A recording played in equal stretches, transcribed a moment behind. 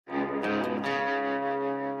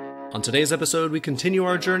On today's episode, we continue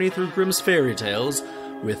our journey through Grimm's fairy tales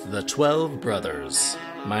with the 12 Brothers.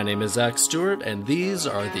 My name is Zach Stewart, and these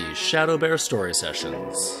are the ShadowBear Story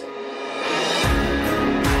Sessions.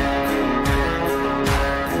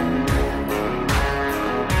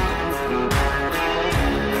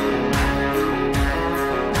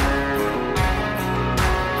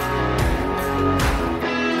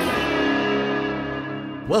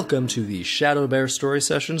 Welcome to the ShadowBear Story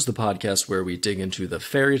Sessions, the podcast where we dig into the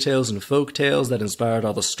fairy tales and folk tales that inspired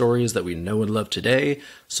all the stories that we know and love today,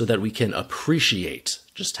 so that we can appreciate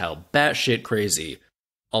just how batshit crazy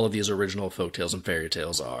all of these original folk tales and fairy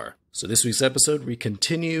tales are. So this week's episode, we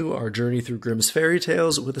continue our journey through Grimm's fairy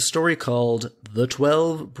tales with a story called The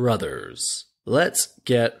 12 Brothers. Let's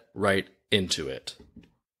get right into it.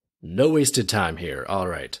 No wasted time here,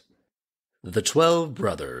 alright. The 12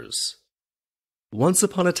 Brothers. Once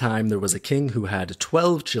upon a time, there was a king who had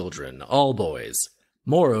 12 children, all boys.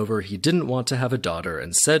 Moreover, he didn't want to have a daughter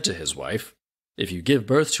and said to his wife, "If you give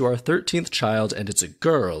birth to our 13th child and it's a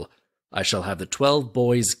girl, I shall have the 12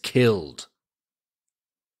 boys killed.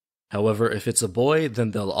 However, if it's a boy,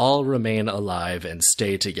 then they'll all remain alive and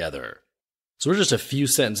stay together." So we're just a few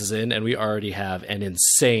sentences in, and we already have an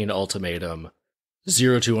insane ultimatum.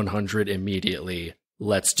 0 to 100 immediately.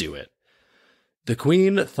 Let's do it. The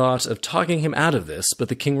queen thought of talking him out of this, but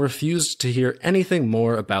the king refused to hear anything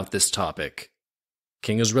more about this topic.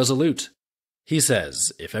 King is resolute. He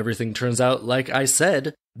says, "If everything turns out like I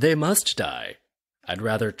said, they must die. I'd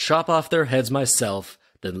rather chop off their heads myself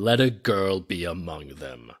than let a girl be among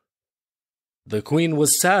them." The queen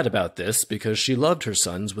was sad about this because she loved her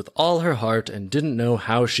sons with all her heart and didn't know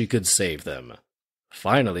how she could save them.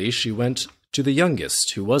 Finally, she went to the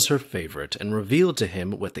youngest, who was her favorite, and revealed to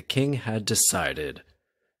him what the king had decided.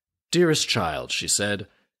 "Dearest child," she said,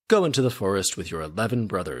 "go into the forest with your 11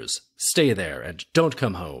 brothers. Stay there and don't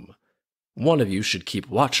come home. One of you should keep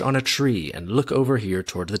watch on a tree and look over here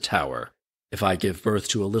toward the tower. If I give birth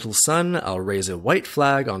to a little son, I'll raise a white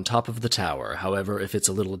flag on top of the tower. However, if it's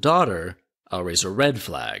a little daughter, I'll raise a red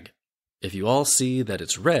flag. If you all see that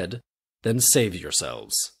it's red, then save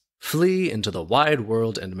yourselves. Flee into the wide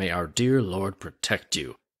world, and may our dear Lord protect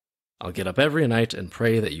you. I'll get up every night and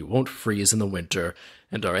pray that you won't freeze in the winter,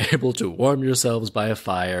 and are able to warm yourselves by a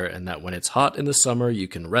fire, and that when it's hot in the summer you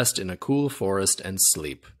can rest in a cool forest and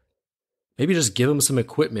sleep." Maybe just give them some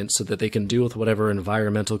equipment so that they can deal with whatever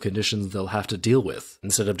environmental conditions they'll have to deal with,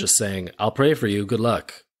 instead of just saying, "I'll pray for you, good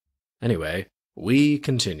luck." Anyway, we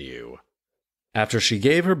continue. After she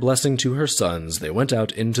gave her blessing to her sons, they went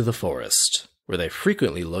out into the forest, where they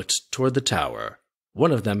frequently looked toward the tower.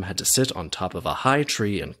 One of them had to sit on top of a high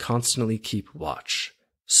tree and constantly keep watch.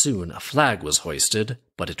 Soon a flag was hoisted,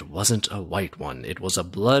 but it wasn't a white one. It was a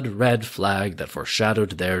blood-red flag that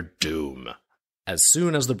foreshadowed their doom. As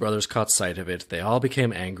soon as the brothers caught sight of it, they all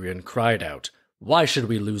became angry and cried out, "Why should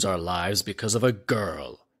we lose our lives because of a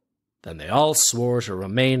girl?" Then they all swore to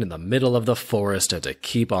remain in the middle of the forest and to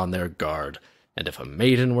keep on their guard, and if a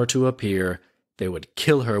maiden were to appear, they would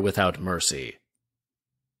kill her without mercy.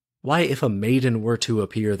 Why, if a maiden were to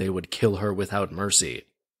appear, they would kill her without mercy?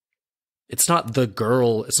 It's not the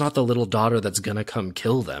girl, it's not the little daughter that's gonna come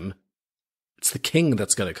kill them. It's the king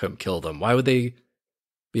that's gonna come kill them. Why would they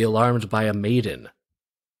be alarmed by a maiden?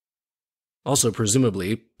 Also,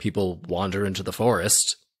 presumably, people wander into the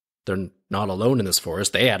forest. They're not alone in this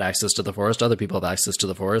forest. They had access to the forest. Other people have access to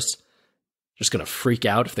the forest. Just gonna freak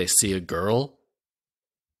out if they see a girl?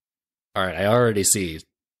 Alright, I already see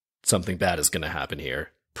something bad is gonna happen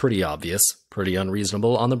here. Pretty obvious, pretty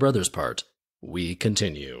unreasonable on the brothers' part. We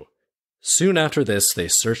continue. Soon after this, they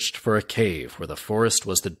searched for a cave where the forest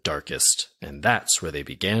was the darkest, and that's where they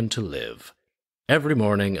began to live. Every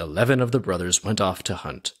morning, 11 of the brothers went off to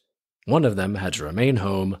hunt. One of them had to remain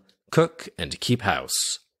home, cook, and keep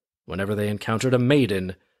house. Whenever they encountered a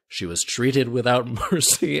maiden, she was treated without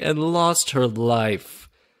mercy and lost her life.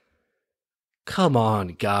 Come on,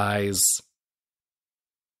 guys.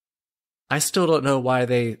 I still don't know why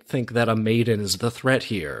they think that a maiden is the threat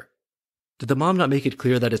here. Did the mom not make it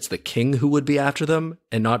clear that it's the king who would be after them,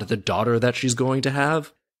 and not the daughter that she's going to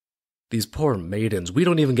have? These poor maidens, we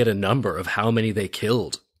don't even get a number of how many they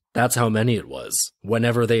killed. That's how many it was,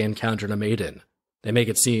 whenever they encountered a maiden. They make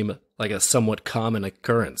it seem like a somewhat common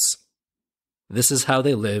occurrence. This is how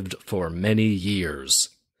they lived for many years.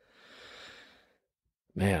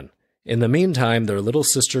 Man. In the meantime, their little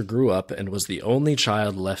sister grew up and was the only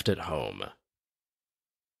child left at home.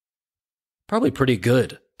 Probably pretty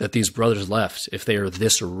good that these brothers left if they are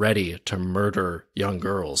this ready to murder young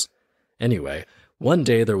girls. Anyway, one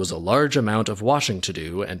day there was a large amount of washing to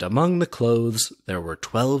do, and among the clothes there were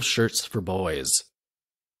 12 shirts for boys.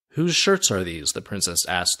 "Whose shirts are these?" the princess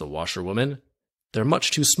asked the washerwoman. "They're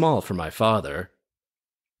much too small for my father."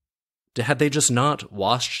 Had they just not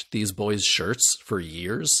washed these boys' shirts for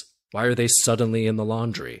years? Why are they suddenly in the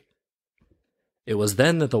laundry? It was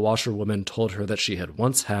then that the washerwoman told her that she had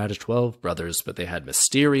once had 12 brothers, but they had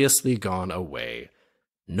mysteriously gone away.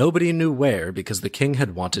 Nobody knew where, because the king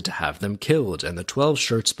had wanted to have them killed, and the 12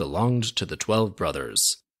 shirts belonged to the 12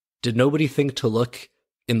 brothers. Did nobody think to look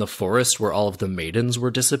in the forest where all of the maidens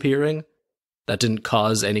were disappearing? That didn't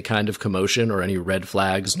cause any kind of commotion or any red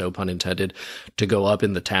flags, no pun intended, to go up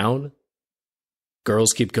in the town?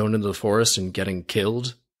 Girls keep going into the forest and getting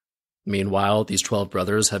killed. Meanwhile, these 12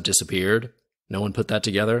 brothers have disappeared. No one put that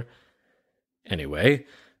together? Anyway,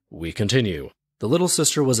 we continue. The little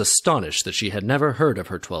sister was astonished that she had never heard of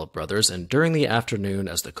her 12 brothers, and during the afternoon,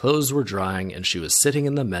 as the clothes were drying and she was sitting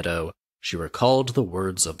in the meadow, she recalled the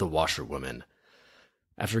words of the washerwoman.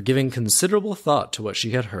 After giving considerable thought to what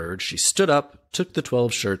she had heard, she stood up, took the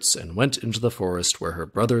 12 shirts, and went into the forest where her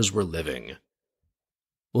brothers were living.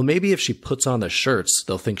 Well, maybe if she puts on the shirts,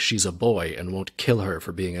 they'll think she's a boy and won't kill her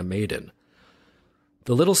for being a maiden.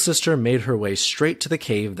 The little sister made her way straight to the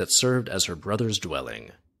cave that served as her brother's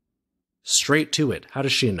dwelling. Straight to it. How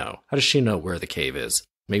does she know? How does she know where the cave is?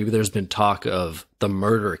 Maybe there's been talk of the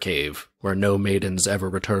murder cave, where no maidens ever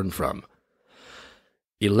return from.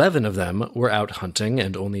 11 of them were out hunting,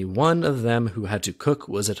 and only one of them who had to cook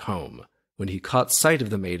was at home. When he caught sight of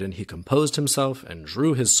the maiden, he composed himself and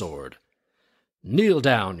drew his sword. "Kneel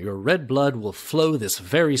down, your red blood will flow this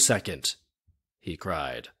very second," he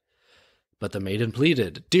cried. But the maiden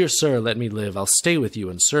pleaded, "Dear sir, let me live. I'll stay with you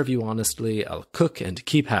and serve you honestly. I'll cook and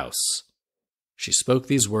keep house." She spoke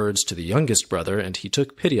these words to the youngest brother, and he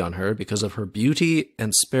took pity on her because of her beauty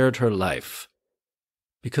and spared her life.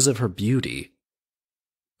 Because of her beauty.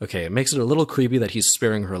 Okay, it makes it a little creepy that he's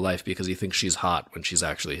sparing her life because he thinks she's hot when she's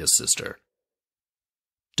actually his sister.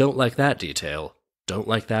 Don't like that detail. Don't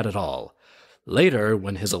like that at all. Later,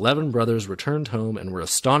 when his 11 brothers returned home and were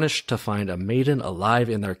astonished to find a maiden alive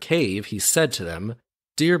in their cave, he said to them,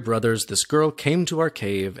 "Dear brothers, this girl came to our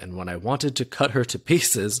cave, and when I wanted to cut her to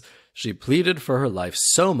pieces, she pleaded for her life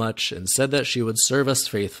so much and said that she would serve us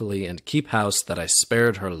faithfully and keep house that I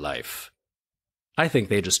spared her life." I think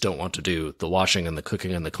they just don't want to do the washing and the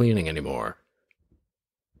cooking and the cleaning anymore.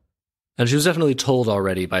 And she was definitely told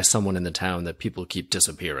already by someone in the town that people keep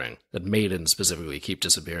disappearing, that maidens specifically keep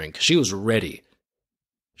disappearing, because she was ready.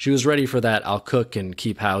 She was ready for that, I'll cook and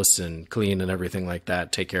keep house and clean and everything like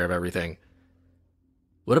that, take care of everything.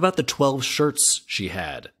 What about the 12 shirts she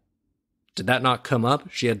had? Did that not come up?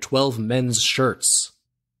 She had 12 men's shirts.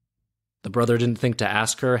 The brother didn't think to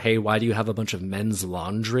ask her, "Hey, why do you have a bunch of men's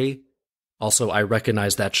laundry? Also, I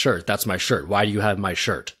recognize that shirt. That's my shirt. Why do you have my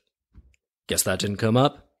shirt?" Guess that didn't come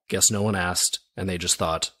up. Guess no one asked, and they just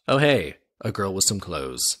thought, "Oh hey, a girl with some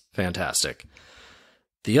clothes. Fantastic."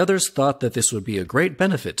 The others thought that this would be a great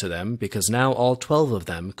benefit to them because now all 12 of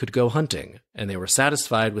them could go hunting, and they were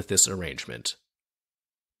satisfied with this arrangement.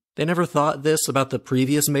 They never thought this about the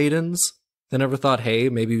previous maidens. They never thought, hey,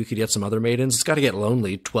 maybe we could get some other maidens. It's got to get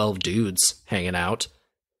lonely, 12 dudes hanging out.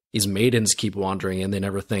 These maidens keep wandering in. They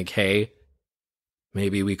never think, hey,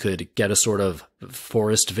 maybe we could get a sort of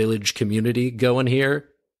forest village community going here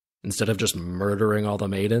instead of just murdering all the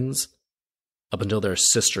maidens. Up until their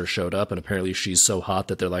sister showed up, and apparently she's so hot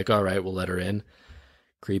that they're like, all right, we'll let her in.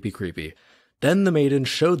 Creepy, creepy. Then the maiden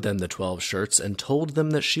showed them the 12 shirts and told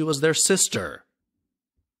them that she was their sister.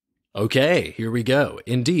 Okay, here we go.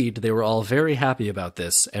 Indeed, they were all very happy about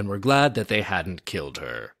this, and were glad that they hadn't killed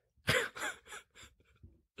her.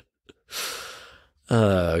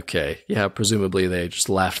 Okay, yeah, presumably they just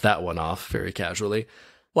laughed that one off very casually.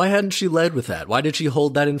 Why hadn't she led with that? Why did she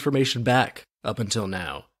hold that information back up until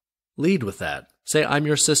now? Lead with that. Say, I'm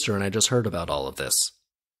your sister and I just heard about all of this.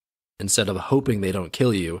 Instead of hoping they don't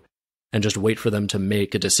kill you, and just wait for them to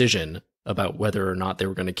make a decision about whether or not they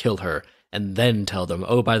were going to kill her, and then tell them,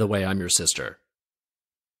 oh, by the way, I'm your sister.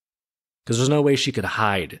 Because there's no way she could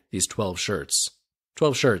hide these 12 shirts.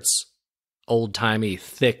 12 shirts. Old-timey,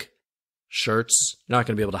 thick shirts. You're not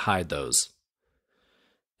going to be able to hide those.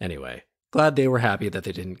 Anyway, glad they were happy that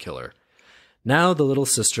they didn't kill her. Now the little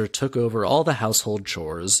sister took over all the household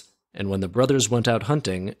chores, and when the brothers went out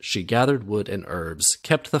hunting, she gathered wood and herbs,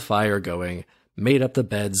 kept the fire going, made up the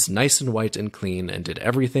beds nice and white and clean, and did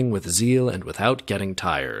everything with zeal and without getting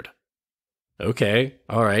tired. Okay,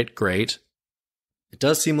 alright, great. It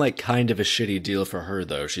does seem like kind of a shitty deal for her,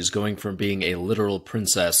 though. She's going from being a literal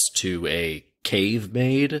princess to a cave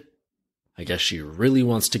maid. I guess she really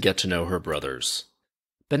wants to get to know her brothers.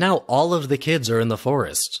 But now all of the kids are in the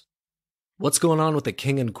forest. What's going on with the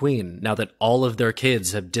king and queen now that all of their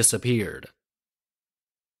kids have disappeared?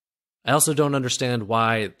 I also don't understand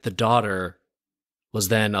why the daughter was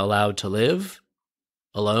then allowed to live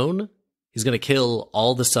alone. He's going to kill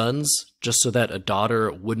all the sons just so that a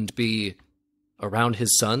daughter wouldn't be around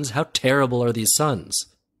his sons? How terrible are these sons?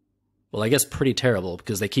 Well, I guess pretty terrible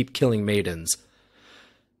because they keep killing maidens.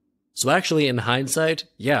 So actually, in hindsight,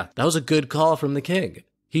 yeah, that was a good call from the king.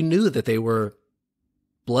 He knew that they were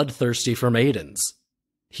bloodthirsty for maidens.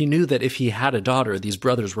 He knew that if he had a daughter, these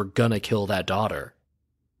brothers were gonna kill that daughter.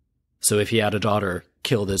 So if he had a daughter,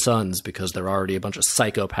 kill the sons because they're already a bunch of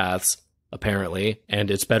psychopaths, apparently,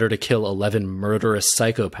 and it's better to kill 11 murderous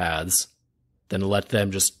psychopaths than let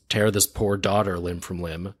them just tear this poor daughter limb from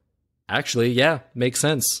limb. Actually, yeah, makes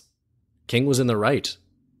sense. King was in the right.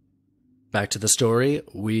 Back to the story,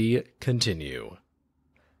 we continue.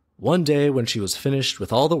 One day when she was finished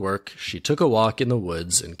with all the work, she took a walk in the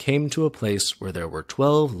woods and came to a place where there were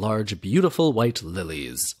 12 large, beautiful white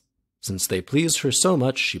lilies. Since they pleased her so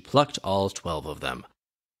much, she plucked all 12 of them.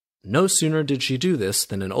 No sooner did she do this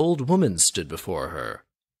than an old woman stood before her.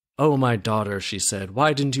 "Oh, my daughter," she said,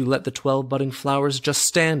 "why didn't you let the 12 budding flowers just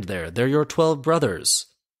stand there? They're your 12 brothers.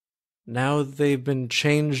 Now they've been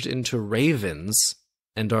changed into ravens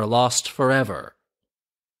and are lost forever."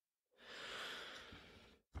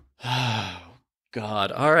 Oh,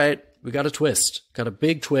 God. All right, we got a twist. Got a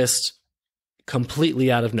big twist,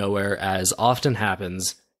 completely out of nowhere, as often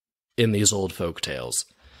happens in these old folk tales.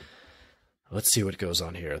 Let's see what goes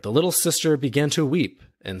on here. The little sister began to weep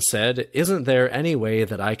and said, "Isn't there any way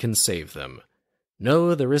that I can save them?"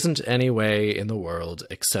 "No, there isn't any way in the world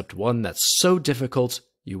except one that's so difficult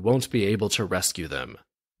you won't be able to rescue them.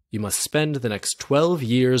 You must spend the next 12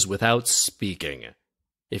 years without speaking.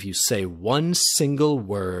 If you say one single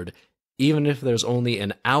word, even if there's only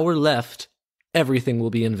an hour left, everything will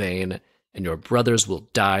be in vain, and your brothers will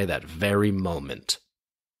die that very moment."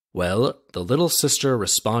 Well, the little sister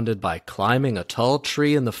responded by climbing a tall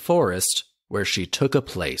tree in the forest where she took a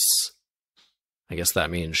place. I guess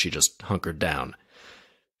that means she just hunkered down.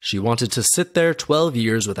 She wanted to sit there 12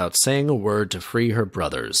 years without saying a word to free her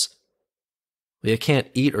brothers. Well, you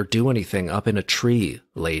can't eat or do anything up in a tree,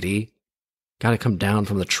 lady. Gotta come down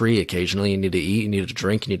from the tree occasionally. You need to eat, you need to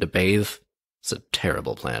drink, you need to bathe. It's a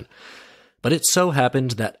terrible plan. But it so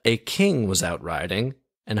happened that a king was out riding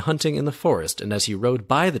and hunting in the forest, and as he rode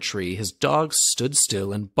by the tree, his dog stood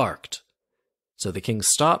still and barked. So the king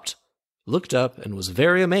stopped, looked up, and was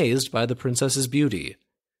very amazed by the princess's beauty.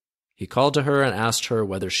 He called to her and asked her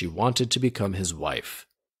whether she wanted to become his wife.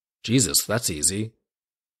 Jesus, that's easy.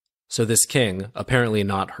 So this king, apparently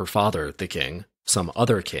not her father, the king, some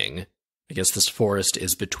other king, I guess this forest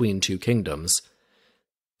is between two kingdoms.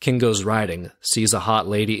 King goes riding, sees a hot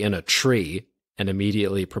lady in a tree, and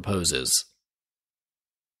immediately proposes.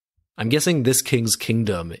 I'm guessing this king's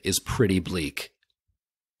kingdom is pretty bleak,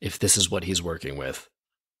 if this is what he's working with.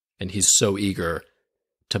 And he's so eager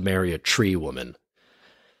to marry a tree woman.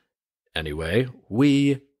 Anyway,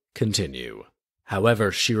 we continue.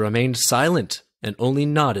 However, she remained silent and only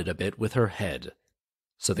nodded a bit with her head.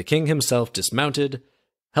 So the king himself dismounted,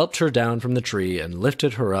 helped her down from the tree, and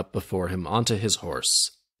lifted her up before him onto his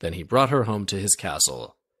horse. Then he brought her home to his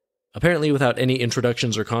castle. Apparently without any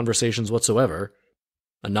introductions or conversations whatsoever.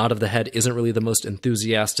 A nod of the head isn't really the most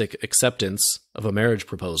enthusiastic acceptance of a marriage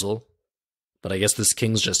proposal. But I guess this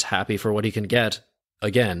king's just happy for what he can get.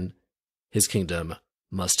 Again, his kingdom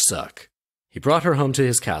must suck. He brought her home to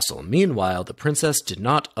his castle. Meanwhile, the princess did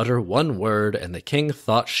not utter one word, and the king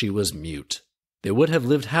thought she was mute. They would have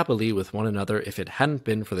lived happily with one another if it hadn't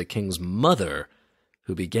been for the king's mother,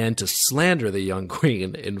 who began to slander the young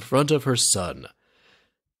queen in front of her son.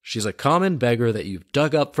 "She's a common beggar that you've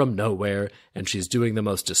dug up from nowhere, and she's doing the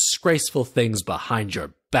most disgraceful things behind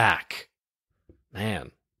your back."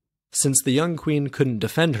 Man. Since the young queen couldn't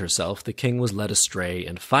defend herself, the king was led astray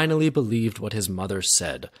and finally believed what his mother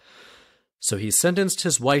said. So he sentenced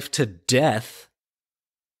his wife to death,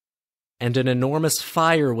 and an enormous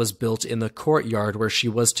fire was built in the courtyard where she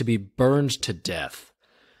was to be burned to death.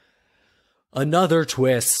 Another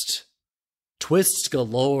twist. Twists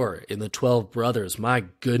galore in the 12 brothers, my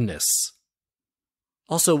goodness.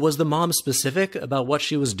 Also, was the mom specific about what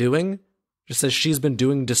she was doing? Just says she's been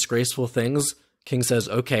doing disgraceful things. King says,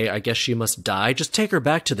 okay, I guess she must die. Just take her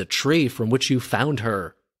back to the tree from which you found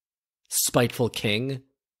her. Spiteful king.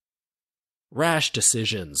 Rash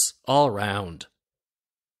decisions, all round.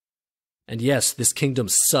 And yes, this kingdom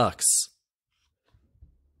sucks.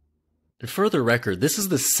 And for the record, this is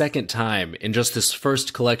the second time in just this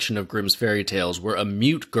first collection of Grimm's fairy tales where a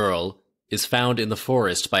mute girl is found in the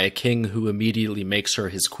forest by a king who immediately makes her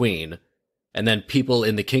his queen. And then people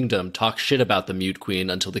in the kingdom talk shit about the Mute Queen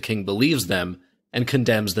until the king believes them and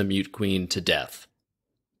condemns the Mute Queen to death.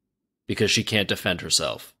 Because she can't defend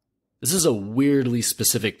herself. This is a weirdly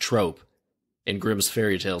specific trope in Grimm's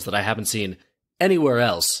fairy tales that I haven't seen anywhere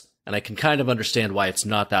else, and I can kind of understand why it's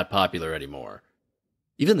not that popular anymore.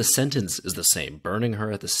 Even the sentence is the same, burning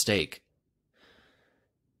her at the stake.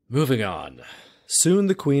 Moving on. Soon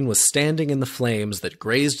the queen was standing in the flames that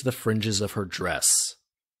grazed the fringes of her dress.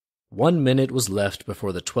 1 minute was left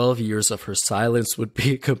before the 12 years of her silence would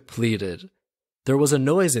be completed. There was a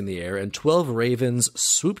noise in the air, and 12 ravens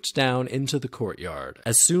swooped down into the courtyard.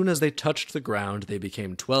 As soon as they touched the ground, they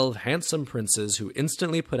became 12 handsome princes who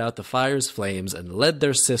instantly put out the fire's flames and led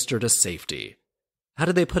their sister to safety. How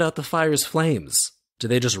did they put out the fire's flames? Did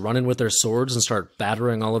they just run in with their swords and start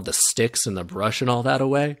battering all of the sticks and the brush and all that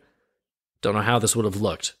away? Don't know how this would have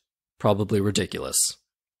looked. Probably ridiculous.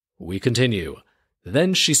 We continue.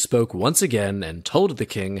 Then she spoke once again and told the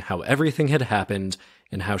king how everything had happened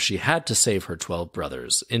and how she had to save her 12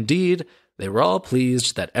 brothers. Indeed, they were all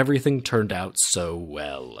pleased that everything turned out so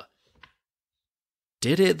well.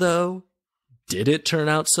 Did it, though? Did it turn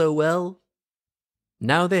out so well?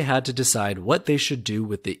 Now they had to decide what they should do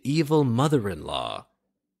with the evil mother-in-law.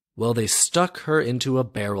 Well, they stuck her into a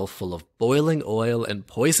barrel full of boiling oil and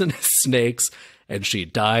poisonous snakes, and she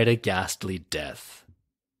died a ghastly death.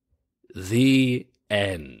 The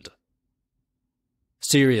end.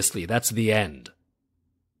 Seriously, that's the end.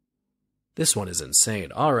 This one is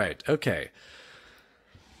insane. Alright, okay.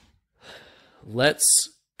 Let's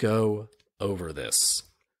go over this.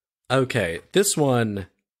 Okay, this one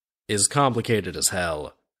is complicated as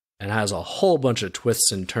hell, and has a whole bunch of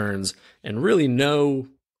twists and turns, and really no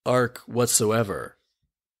arc whatsoever.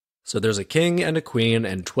 So there's a king and a queen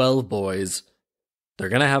and 12 boys. They're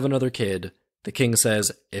gonna have another kid. The king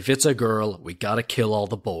says, if it's a girl, we gotta kill all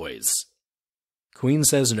the boys. Queen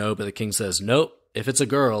says no, but the king says, nope, if it's a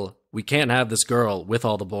girl, we can't have this girl with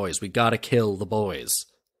all the boys. We gotta kill the boys.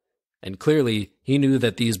 And clearly, he knew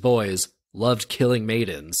that these boys loved killing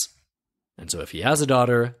maidens. And so if he has a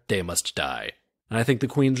daughter, they must die. And I think the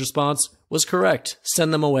queen's response was correct.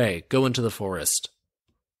 Send them away. Go into the forest.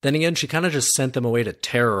 Then again, she kind of just sent them away to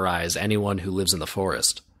terrorize anyone who lives in the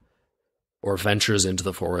forest. Or ventures into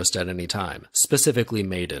the forest at any time. Specifically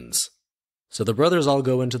maidens. So the brothers all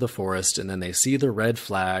go into the forest, and then they see the red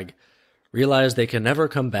flag, realize they can never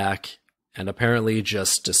come back, and apparently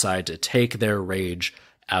just decide to take their rage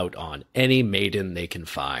out on any maiden they can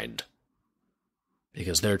find.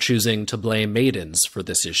 Because they're choosing to blame maidens for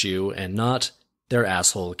this issue, and not their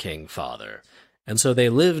asshole king father. And so they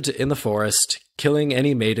lived in the forest, killing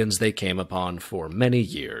any maidens they came upon for many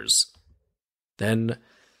years. Then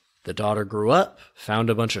the daughter grew up, found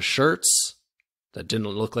a bunch of shirts that didn't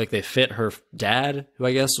look like they fit her dad, who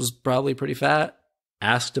I guess was probably pretty fat,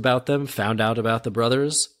 asked about them, found out about the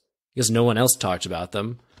brothers, because no one else talked about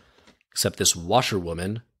them, except this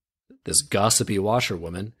washerwoman, this gossipy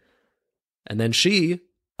washerwoman, and then she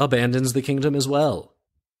abandons the kingdom as well.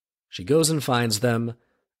 She goes and finds them,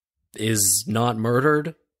 is not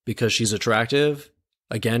murdered because she's attractive.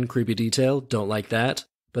 Again, creepy detail, don't like that.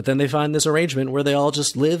 But then they find this arrangement where they all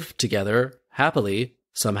just live together, happily,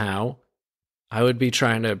 somehow. I would be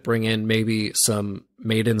trying to bring in maybe some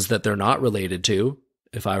maidens that they're not related to,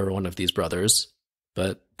 if I were one of these brothers.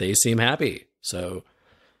 But they seem happy, so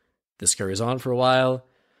this carries on for a while.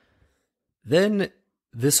 Then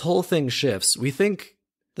this whole thing shifts. We think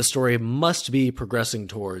the story must be progressing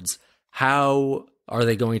towards how are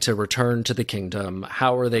they going to return to the kingdom?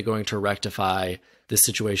 How are they going to rectify this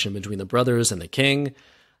situation between the brothers and the king?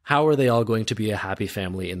 How are they all going to be a happy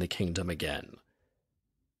family in the kingdom again?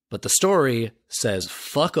 But the story says,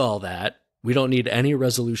 fuck all that. We don't need any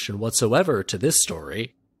resolution whatsoever to this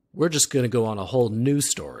story. We're just going to go on a whole new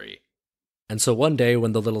story. And so one day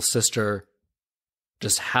when the little sister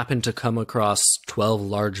just happened to come across 12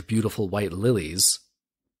 large, beautiful white lilies,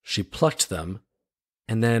 she plucked them,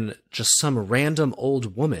 and then just some random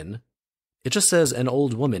old woman, it just says an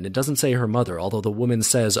old woman, it doesn't say her mother, although the woman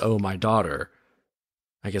says, oh, my daughter.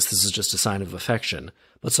 I guess this is just a sign of affection.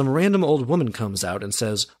 But some random old woman comes out and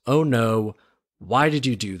says, oh no, why did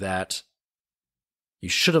you do that? You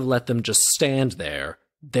should have let them just stand there.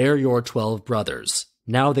 They're your 12 brothers.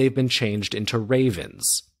 Now they've been changed into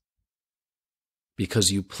ravens.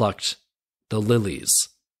 Because you plucked the lilies.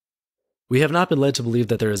 We have not been led to believe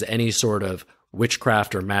that there is any sort of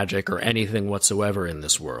witchcraft or magic or anything whatsoever in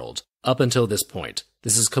this world. Up until this point.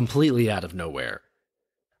 This is completely out of nowhere.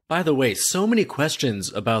 By the way, so many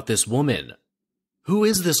questions about this woman. Who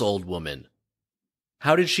is this old woman?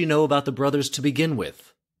 How did she know about the brothers to begin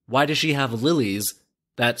with? Why does she have lilies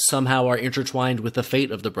that somehow are intertwined with the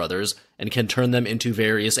fate of the brothers and can turn them into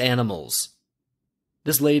various animals.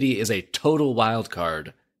 This lady is a total wild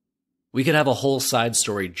card. We could have a whole side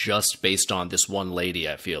story just based on this one lady,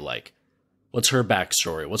 I feel like. What's her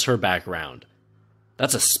backstory? What's her background?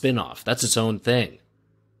 That's a spin-off. That's its own thing.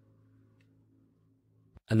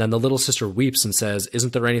 And then the little sister weeps and says,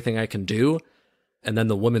 "Isn't there anything I can do?" And then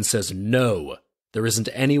the woman says, "No, there isn't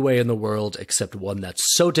any way in the world except one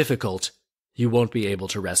that's so difficult, you won't be able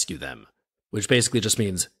to rescue them." Which basically just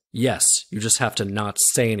means, yes, you just have to not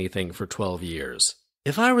say anything for 12 years.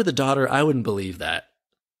 If I were the daughter, I wouldn't believe that.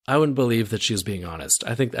 I wouldn't believe that she was being honest.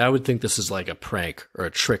 I would think this is like a prank or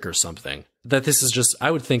a trick or something.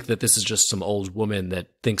 I would think that this is just some old woman that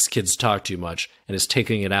thinks kids talk too much and is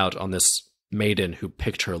taking it out on this maiden who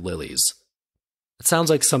picked her lilies. It sounds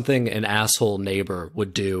like something an asshole neighbor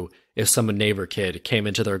would do if some neighbor kid came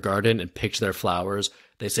into their garden and picked their flowers.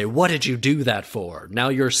 They say, "What did you do that for? Now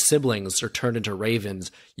your siblings are turned into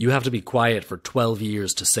ravens. You have to be quiet for 12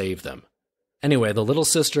 years to save them." Anyway, the little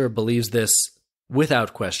sister believes this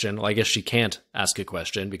without question. Well, I guess she can't ask a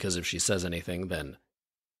question because if she says anything, then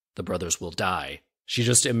the brothers will die. She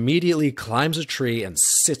just immediately climbs a tree and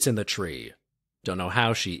sits in the tree. Don't know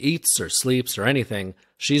how she eats or sleeps or anything.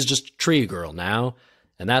 She's just tree girl now,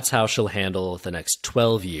 and that's how she'll handle the next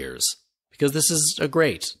 12 years. Because this is a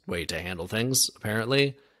great way to handle things,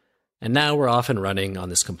 apparently. And now we're off and running on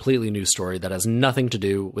this completely new story that has nothing to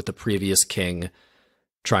do with the previous king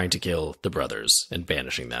trying to kill the brothers and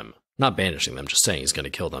banishing them. Not banishing them, just saying he's going to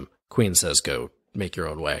kill them. Queen says, "Go make your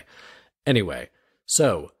own way." Anyway,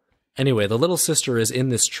 the little sister is in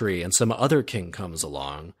this tree and some other king comes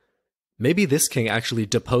along. Maybe this king actually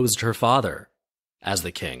deposed her father as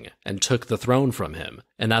the king and took the throne from him.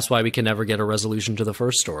 And that's why we can never get a resolution to the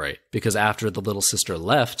first story. Because after the little sister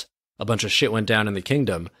left, a bunch of shit went down in the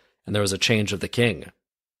kingdom and there was a change of the king.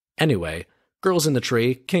 Anyway, girl's in the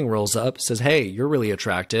tree, king rolls up, says, "Hey, you're really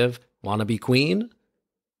attractive. Wanna be queen?"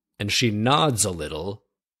 And she nods a little.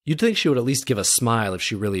 You'd think she would at least give a smile if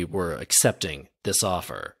she really were accepting this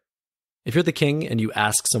offer. If you're the king and you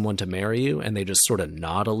ask someone to marry you and they just sort of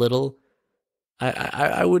nod a little,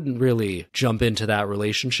 I wouldn't really jump into that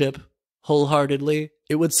relationship wholeheartedly.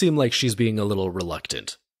 It would seem like she's being a little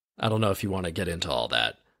reluctant. I don't know if you want to get into all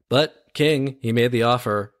that. But king, he made the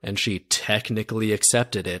offer, and she technically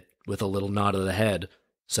accepted it with a little nod of the head.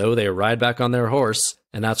 So they ride back on their horse,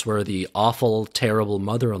 and that's where the awful, terrible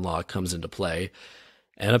mother-in-law comes into play,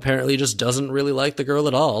 and apparently just doesn't really like the girl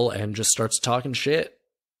at all, and just starts talking shit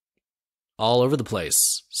all over the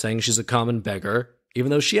place, saying she's a common beggar, even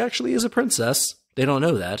though she actually is a princess. They don't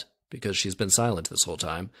know that, because she's been silent this whole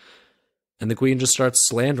time. And the queen just starts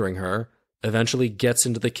slandering her, eventually gets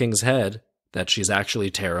into the king's head that she's actually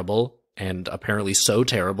terrible, and apparently so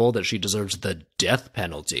terrible that she deserves the death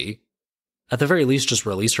penalty. At the very least, just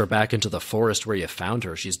release her back into the forest where you found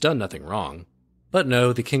her. She's done nothing wrong. But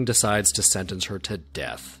no, the king decides to sentence her to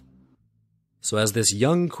death. So as this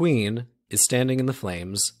young queen is standing in the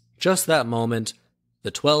flames, just that moment,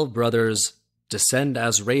 the 12 brothers descend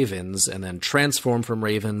as ravens and then transform from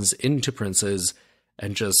ravens into princes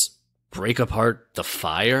and just break apart the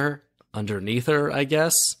fire underneath her, I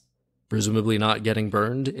guess, presumably not getting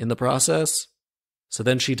burned in the process. So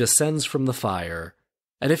then she descends from the fire,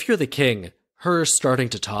 and if you're the king, her starting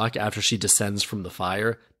to talk after she descends from the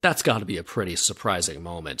fire, that's got to be a pretty surprising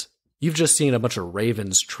moment. You've just seen a bunch of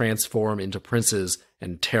ravens transform into princes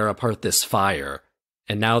and tear apart this fire,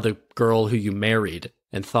 and now the girl who you married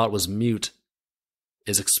and thought was mute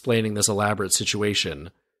is explaining this elaborate situation.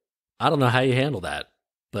 I don't know how you handle that,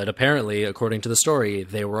 but apparently, according to the story,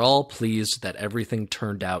 they were all pleased that everything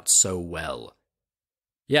turned out so well.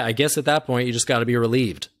 Yeah, I guess at that point you just gotta be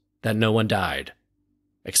relieved that no one died,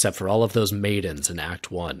 except for all of those maidens in Act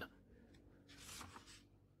 1.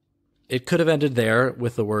 It could have ended there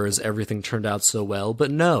with the words, "everything turned out so well," but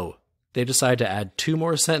no, they decide to add 2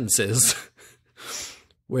 more sentences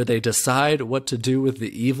where they decide what to do with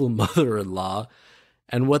the evil mother-in-law.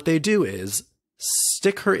 And what they do is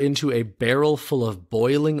stick her into a barrel full of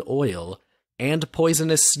boiling oil and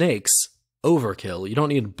poisonous snakes. Overkill. You don't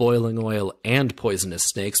need boiling oil and poisonous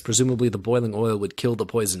snakes. Presumably the boiling oil would kill the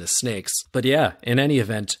poisonous snakes. But yeah, in any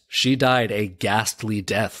event, she died a ghastly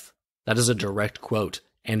death. That is a direct quote.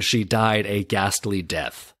 And she died a ghastly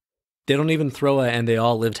death. They don't even throw a "and they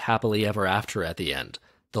all lived happily ever after" at the end.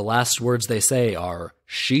 The last words they say are,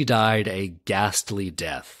 "she died a ghastly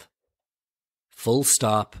death." Full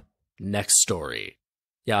stop. Next story.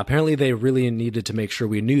 Yeah, apparently they really needed to make sure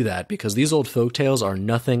we knew that, because these old folktales are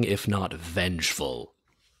nothing if not vengeful.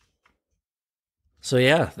 So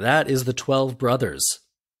yeah, that is the 12 brothers.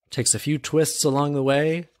 takes a few twists along the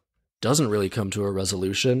way, doesn't really come to a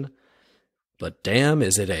resolution, but damn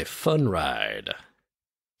is it a fun ride.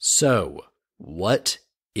 So, what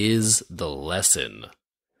is the lesson?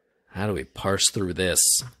 How do we parse through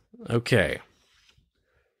this? Okay.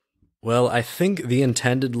 Well, I think the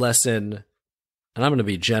intended lesson, and I'm going to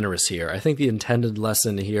be generous here, I think the intended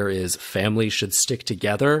lesson here is families should stick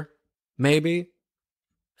together, maybe.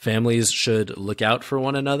 Families should look out for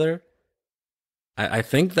one another. I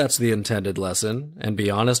think that's the intended lesson, and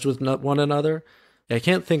be honest with one another. I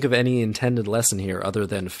can't think of any intended lesson here other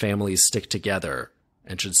than families stick together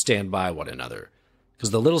and should stand by one another.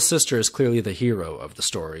 Because the little sister is clearly the hero of the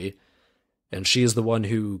story, and she is the one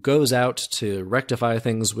who goes out to rectify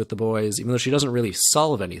things with the boys, even though she doesn't really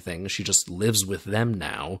solve anything, she just lives with them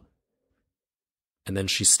now. And then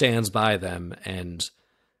she stands by them and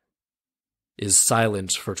is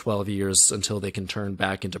silent for 12 years until they can turn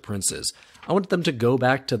back into princes. I want them to go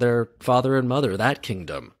back to their father and mother, that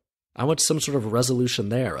kingdom. I want some sort of resolution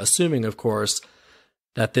there, assuming, of course,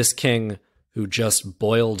 that this king who just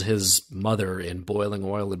boiled his mother in boiling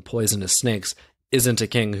oil and poisonous snakes isn't a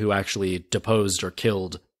king who actually deposed or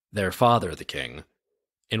killed their father, the king.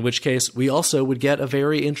 In which case, we also would get a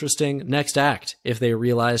very interesting next act if they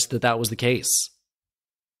realized that that was the case.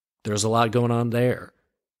 There's a lot going on there.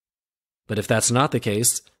 But if that's not the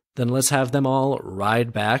case, then let's have them all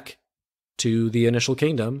ride back to the initial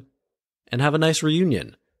kingdom and have a nice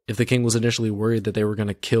reunion. If the king was initially worried that they were going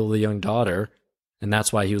to kill the young daughter, and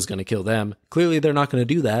that's why he was going to kill them, clearly they're not going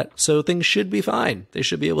to do that, so things should be fine. They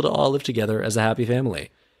should be able to all live together as a happy family.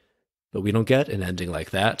 But we don't get an ending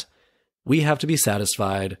like that. We have to be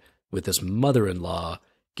satisfied with this mother-in-law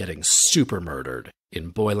getting super murdered in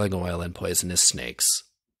boiling oil and poisonous snakes.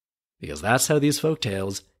 Because that's how these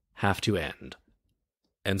folktales have to end.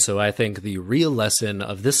 And so I think the real lesson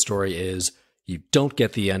of this story is you don't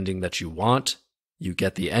get the ending that you want, you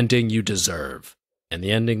get the ending you deserve. And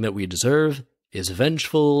the ending that we deserve is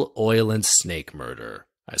vengeful oil and snake murder,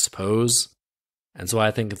 I suppose. And so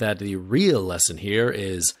I think that the real lesson here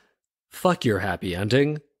is fuck your happy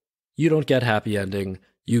ending. You don't get happy ending,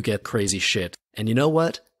 you get crazy shit. And you know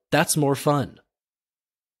what? That's more fun.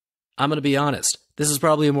 I'm going to be honest, this is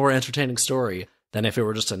probably a more entertaining story than if it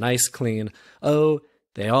were just a nice, clean, oh,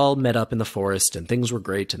 they all met up in the forest and things were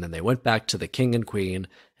great and then they went back to the king and queen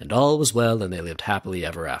and all was well and they lived happily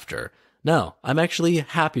ever after. No, I'm actually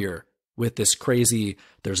happier with this crazy,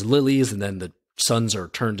 there's lilies and then the sons are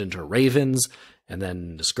turned into ravens and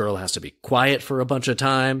then this girl has to be quiet for a bunch of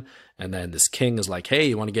time and then this king is like, hey,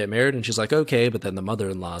 you want to get married? And she's like, okay, but then the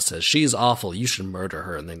mother-in-law says, she's awful, you should murder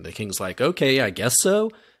her. And then the king's like, okay, I guess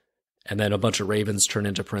so. And then a bunch of ravens turn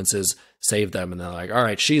into princes, save them, and they're like, all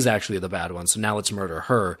right, she's actually the bad one, so now let's murder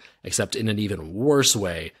her, except in an even worse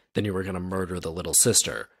way than you were going to murder the little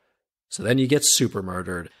sister. So then you get super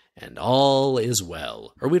murdered, and all is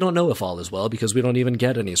well. Or we don't know if all is well, because we don't even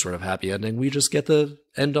get any sort of happy ending. We just get the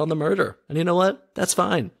end on the murder. And you know what? That's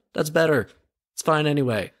fine. That's better. It's fine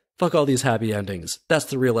anyway. Fuck all these happy endings. That's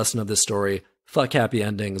the real lesson of this story. Fuck happy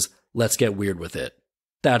endings. Let's get weird with it.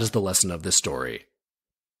 That is the lesson of this story.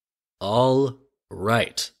 All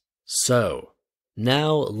right, so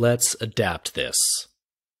now let's adapt this.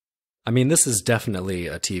 I mean, this is definitely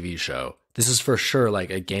a TV show. This is for sure like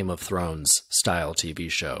a Game of Thrones style TV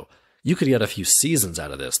show. You could get a few seasons out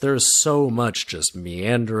of this. There's so much just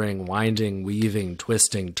meandering, winding, weaving,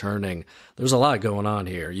 twisting, turning. There's a lot going on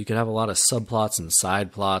here. You could have a lot of subplots and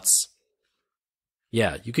side plots.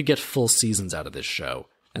 Yeah, you could get full seasons out of this show,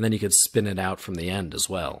 and then you could spin it out from the end as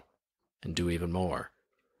well, and do even more.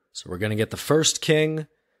 So we're going to get the first king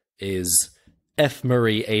is F.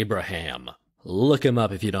 Murray Abraham. Look him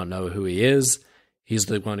up if you don't know who he is. He's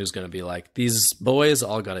the one who's going to be like, these boys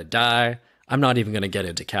all got to die. I'm not even going to get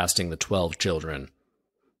into casting the 12 children.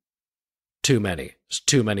 Too many. There's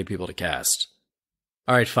too many people to cast.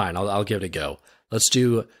 All right, fine. I'll give it a go. Let's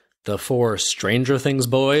do the 4 Stranger Things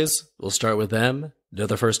boys. We'll start with them. They're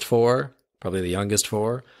the first 4, probably the youngest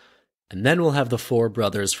 4. And then we'll have the 4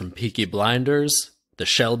 brothers from Peaky Blinders. The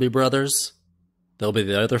Shelby brothers, they'll be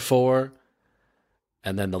the other 4,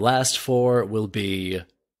 and then the last 4 will be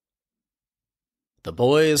the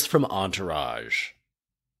boys from Entourage.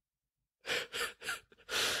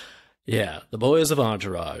 Yeah, the boys of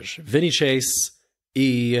Entourage. Vinny Chase,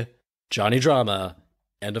 E, Johnny Drama,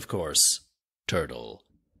 and of course, Turtle.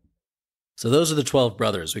 So those are the 12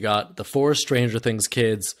 brothers. We got the 4 Stranger Things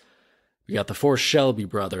kids, we got the 4 Shelby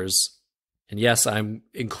brothers, and yes, I'm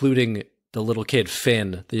including the little kid,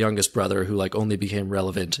 Finn, the youngest brother, who like only became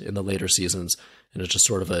relevant in the later seasons, and is just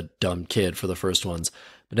sort of a dumb kid for the first ones.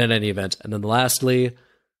 But in any event, and then lastly,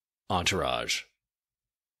 Entourage.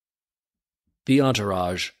 the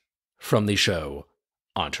entourage from the show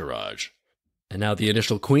Entourage. And now the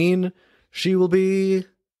initial queen, she will be...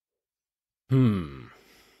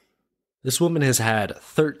 This woman has had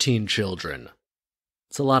 13 children.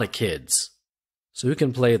 It's a lot of kids. So who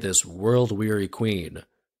can play this world-weary queen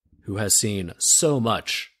who has seen so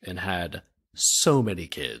much and had so many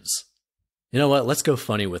kids? You know what? Let's go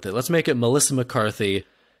funny with it. Let's make it Melissa McCarthy,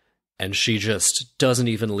 and she just doesn't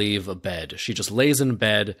even leave a bed. She just lays in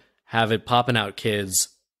bed, have it popping out kids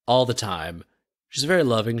all the time. She's very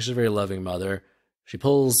loving. She's a very loving mother. She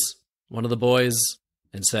pulls one of the boys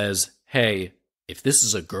and says, hey, if this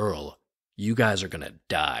is a girl, you guys are going to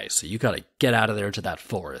die, so you got to get out of there to that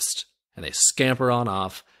forest. And they scamper on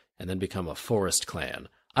off and then become a forest clan.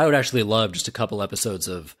 I would actually love just a couple episodes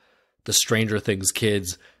of the Stranger Things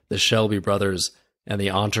kids, the Shelby brothers, and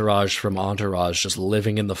the entourage from Entourage just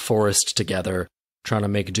living in the forest together, trying to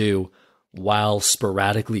make do, while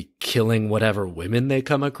sporadically killing whatever women they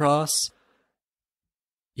come across.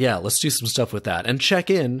 Yeah, let's do some stuff with that. And check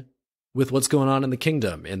in with what's going on in the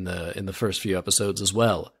kingdom in the first few episodes as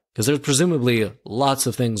well. Because there's presumably lots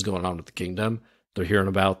of things going on with the kingdom. They're hearing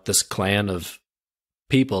about this clan of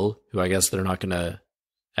people who I guess they're not going to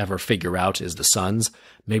ever figure out is the sons.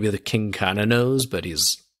 Maybe the king kind of knows, but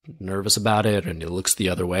he's nervous about it, and he looks the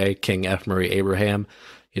other way. King F. Murray Abraham,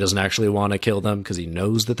 he doesn't actually want to kill them because he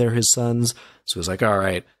knows that they're his sons. So he's like, all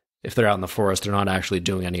right, if they're out in the forest, they're not actually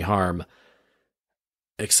doing any harm,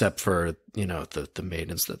 except for, you know, the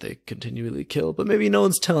maidens that they continually kill. But maybe no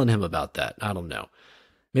one's telling him about that. I don't know.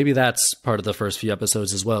 Maybe that's part of the first few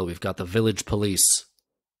episodes as well. We've got the village police.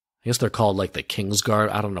 I guess they're called like the King's Guard.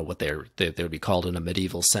 I don't know what they would be called in a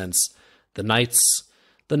medieval sense. The knights.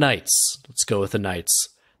 The knights. Let's go with the knights.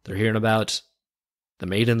 They're hearing about the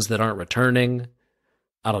maidens that aren't returning.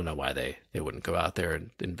 I don't know why they wouldn't go out there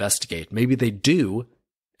and investigate. Maybe they do,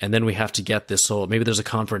 and then we have to get this whole... Maybe there's a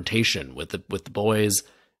confrontation with the boys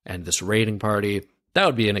and this raiding party. That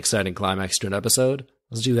would be an exciting climax to an episode.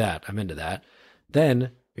 Let's do that. I'm into that.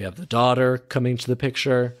 Then we have the daughter coming to the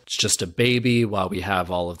picture. It's just a baby while we have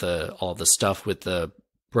all of the stuff with the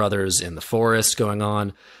brothers in the forest going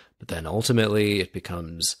on. But then ultimately it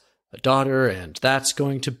becomes a daughter, and that's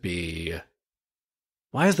going to be...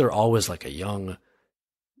 Why is there always like a young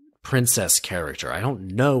princess character? I don't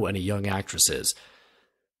know any young actresses.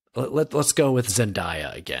 Let's go with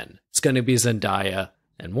Zendaya again. It's going to be Zendaya.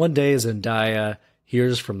 And one day Zendaya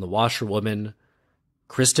hears from the washerwoman,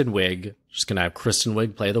 Kristen Wiig. She's going to have Kristen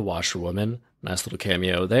Wiig play the washerwoman. Nice little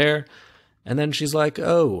cameo there. And then she's like,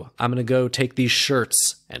 oh, I'm going to go take these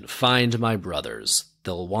shirts and find my brothers.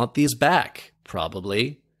 They'll want these back,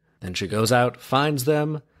 probably. Then she goes out, finds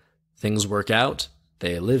them. Things work out.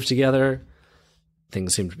 They live together.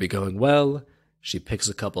 Things seem to be going well. She picks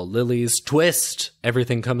a couple lilies. Twist!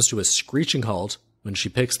 Everything comes to a screeching halt when she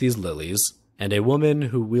picks these lilies. And a woman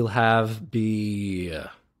who we'll have be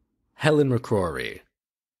Helen McCrory.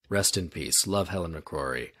 Rest in peace. Love Helen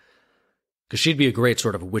McCrory. Because she'd be a great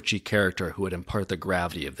sort of witchy character who would impart the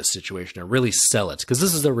gravity of the situation and really sell it. Because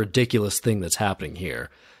this is a ridiculous thing that's happening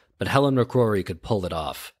here. But Helen McCrory could pull it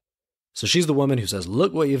off. So she's the woman who says,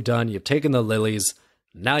 look what you've done. You've taken the lilies.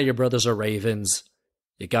 Now your brothers are ravens.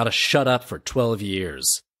 You gotta shut up for 12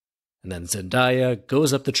 years. And then Zendaya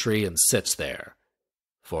goes up the tree and sits there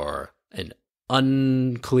for an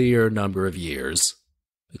unclear number of years.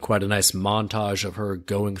 Quite a nice montage of her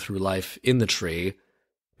going through life in the tree.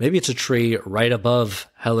 Maybe it's a tree right above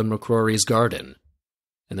Helen McCrory's garden.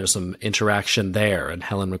 And there's some interaction there, and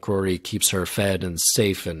Helen McCrory keeps her fed and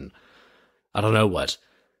safe, and I don't know what.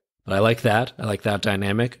 But I like that. I like that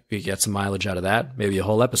dynamic. We get some mileage out of that. Maybe a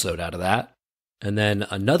whole episode out of that. And then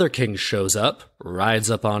another king shows up, rides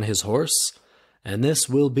up on his horse, and this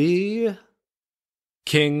will be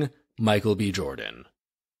King Michael B. Jordan.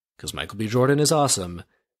 Because Michael B. Jordan is awesome,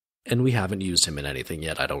 and we haven't used him in anything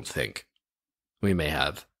yet, I don't think. We may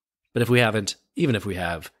have. But if we haven't, even if we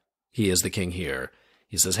have, he is the king here.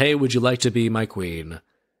 He says, hey, would you like to be my queen?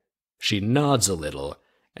 She nods a little,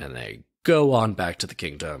 and they go on back to the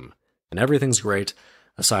kingdom. And everything's great,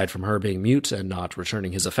 aside from her being mute and not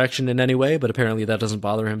returning his affection in any way, but apparently that doesn't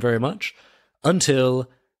bother him very much. Until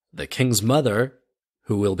the king's mother,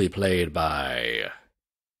 who will be played by...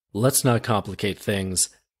 Let's not complicate things,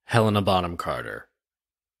 Helena Bonham Carter.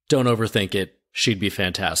 Don't overthink it. She'd be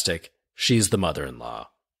fantastic. She's the mother-in-law.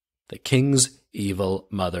 The king's evil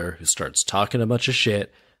mother who starts talking a bunch of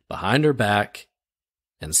shit behind her back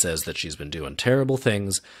and says that she's been doing terrible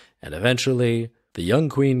things, and eventually the young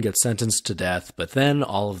queen gets sentenced to death, but then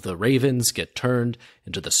all of the ravens get turned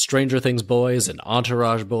into the Stranger Things boys and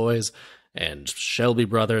Entourage boys and Shelby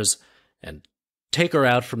brothers and take her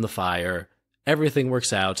out from the fire, everything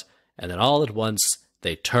works out, and then all at once,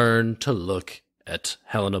 they turn to look at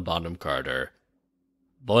Helena Bonham Carter.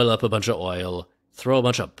 Boil up a bunch of oil, throw a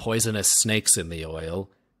bunch of poisonous snakes in the oil.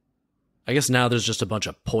 I guess now there's just a bunch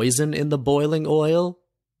of poison in the boiling oil,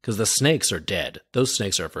 because the snakes are dead. Those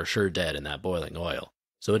snakes are for sure dead in that boiling oil.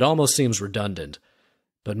 So it almost seems redundant,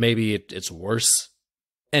 but maybe it's worse.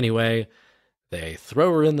 Anyway, they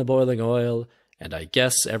throw her in the boiling oil, and I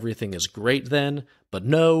guess everything is great then, but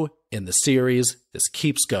no, in the series, this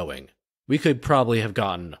keeps going. We could probably have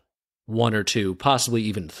gotten 1 or 2, possibly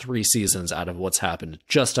even 3 seasons out of what's happened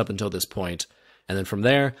just up until this point, and then from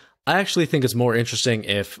there, I actually think it's more interesting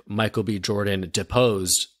if Michael B. Jordan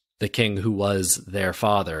deposed the king who was their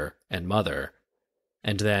father and mother,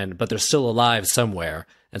 but they're still alive somewhere,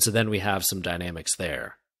 and so then we have some dynamics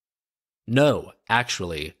there. No,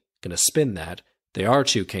 actually, gonna spin that, they are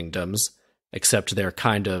 2 kingdoms, except they're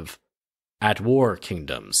kind of at war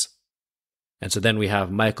kingdoms. And so then we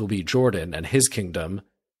have Michael B. Jordan and his kingdom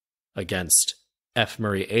against F.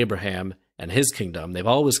 Murray Abraham and his kingdom. They've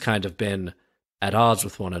always kind of been at odds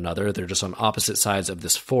with one another. They're just on opposite sides of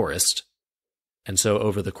this forest. And so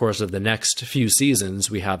over the course of the next few seasons,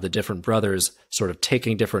 we have the different brothers sort of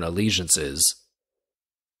taking different allegiances.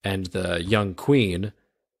 And the young queen,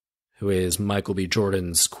 who is Michael B.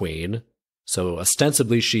 Jordan's queen, so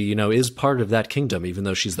ostensibly she, is part of that kingdom, even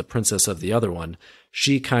though she's the princess of the other one,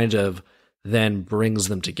 she kind of then brings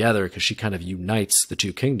them together because she kind of unites the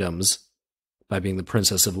 2 kingdoms by being the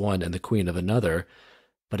princess of one and the queen of another.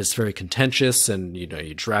 But it's very contentious, and, you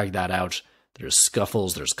drag that out. There's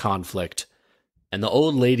scuffles, there's conflict. And the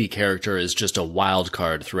old lady character is just a wild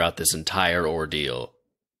card throughout this entire ordeal.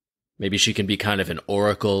 Maybe she can be kind of an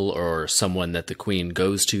oracle or someone that the queen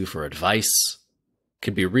goes to for advice.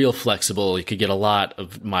 Could be real flexible. You could get a lot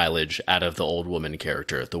of mileage out of the old woman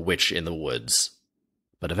character, the witch in the woods.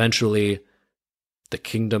 But eventually, the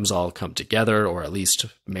kingdoms all come together, or at least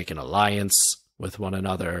make an alliance with one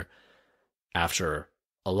another, after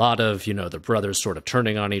a lot of, the brothers sort of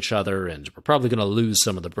turning on each other, and we're probably going to lose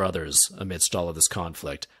some of the brothers amidst all of this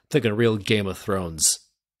conflict. I'm thinking real Game of Thrones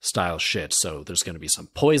style shit, so there's going to be some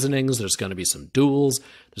poisonings, there's going to be some duels,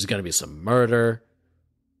 there's going to be some murder.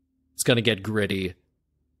 It's going to get gritty.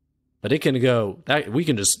 But it can go, we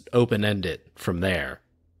can just open-end it from there.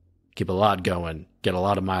 Keep a lot going, get a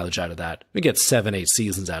lot of mileage out of that. We get 7-8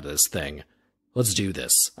 seasons out of this thing. Let's do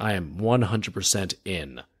this. I am 100%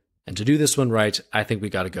 in. And to do this one right, I think we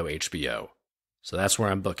gotta go HBO. So that's where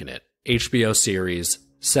I'm booking it. HBO series,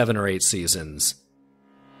 7 or 8 seasons.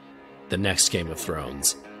 The next Game of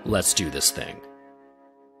Thrones. Let's do this thing.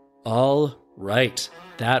 All right,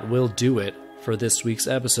 that will do it for this week's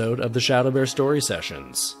episode of the ShadowBear Story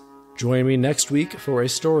Sessions. Join me next week for a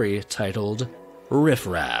story titled Riff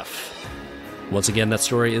Raff. Once again, that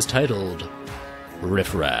story is titled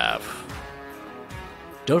Riff Raff.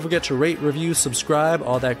 Don't forget to rate, review, subscribe,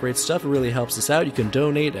 all that great stuff. It really helps us out. You can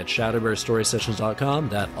donate at ShadowBearStorySessions.com.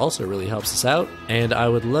 That also really helps us out. And I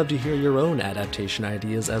would love to hear your own adaptation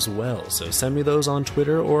ideas as well, so send me those on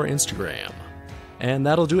Twitter or Instagram. And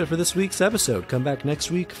that'll do it for this week's episode. Come back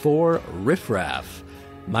next week for Riff Raff.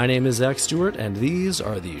 My name is Zach Stewart, and these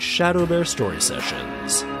are the ShadowBear Story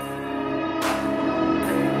Sessions.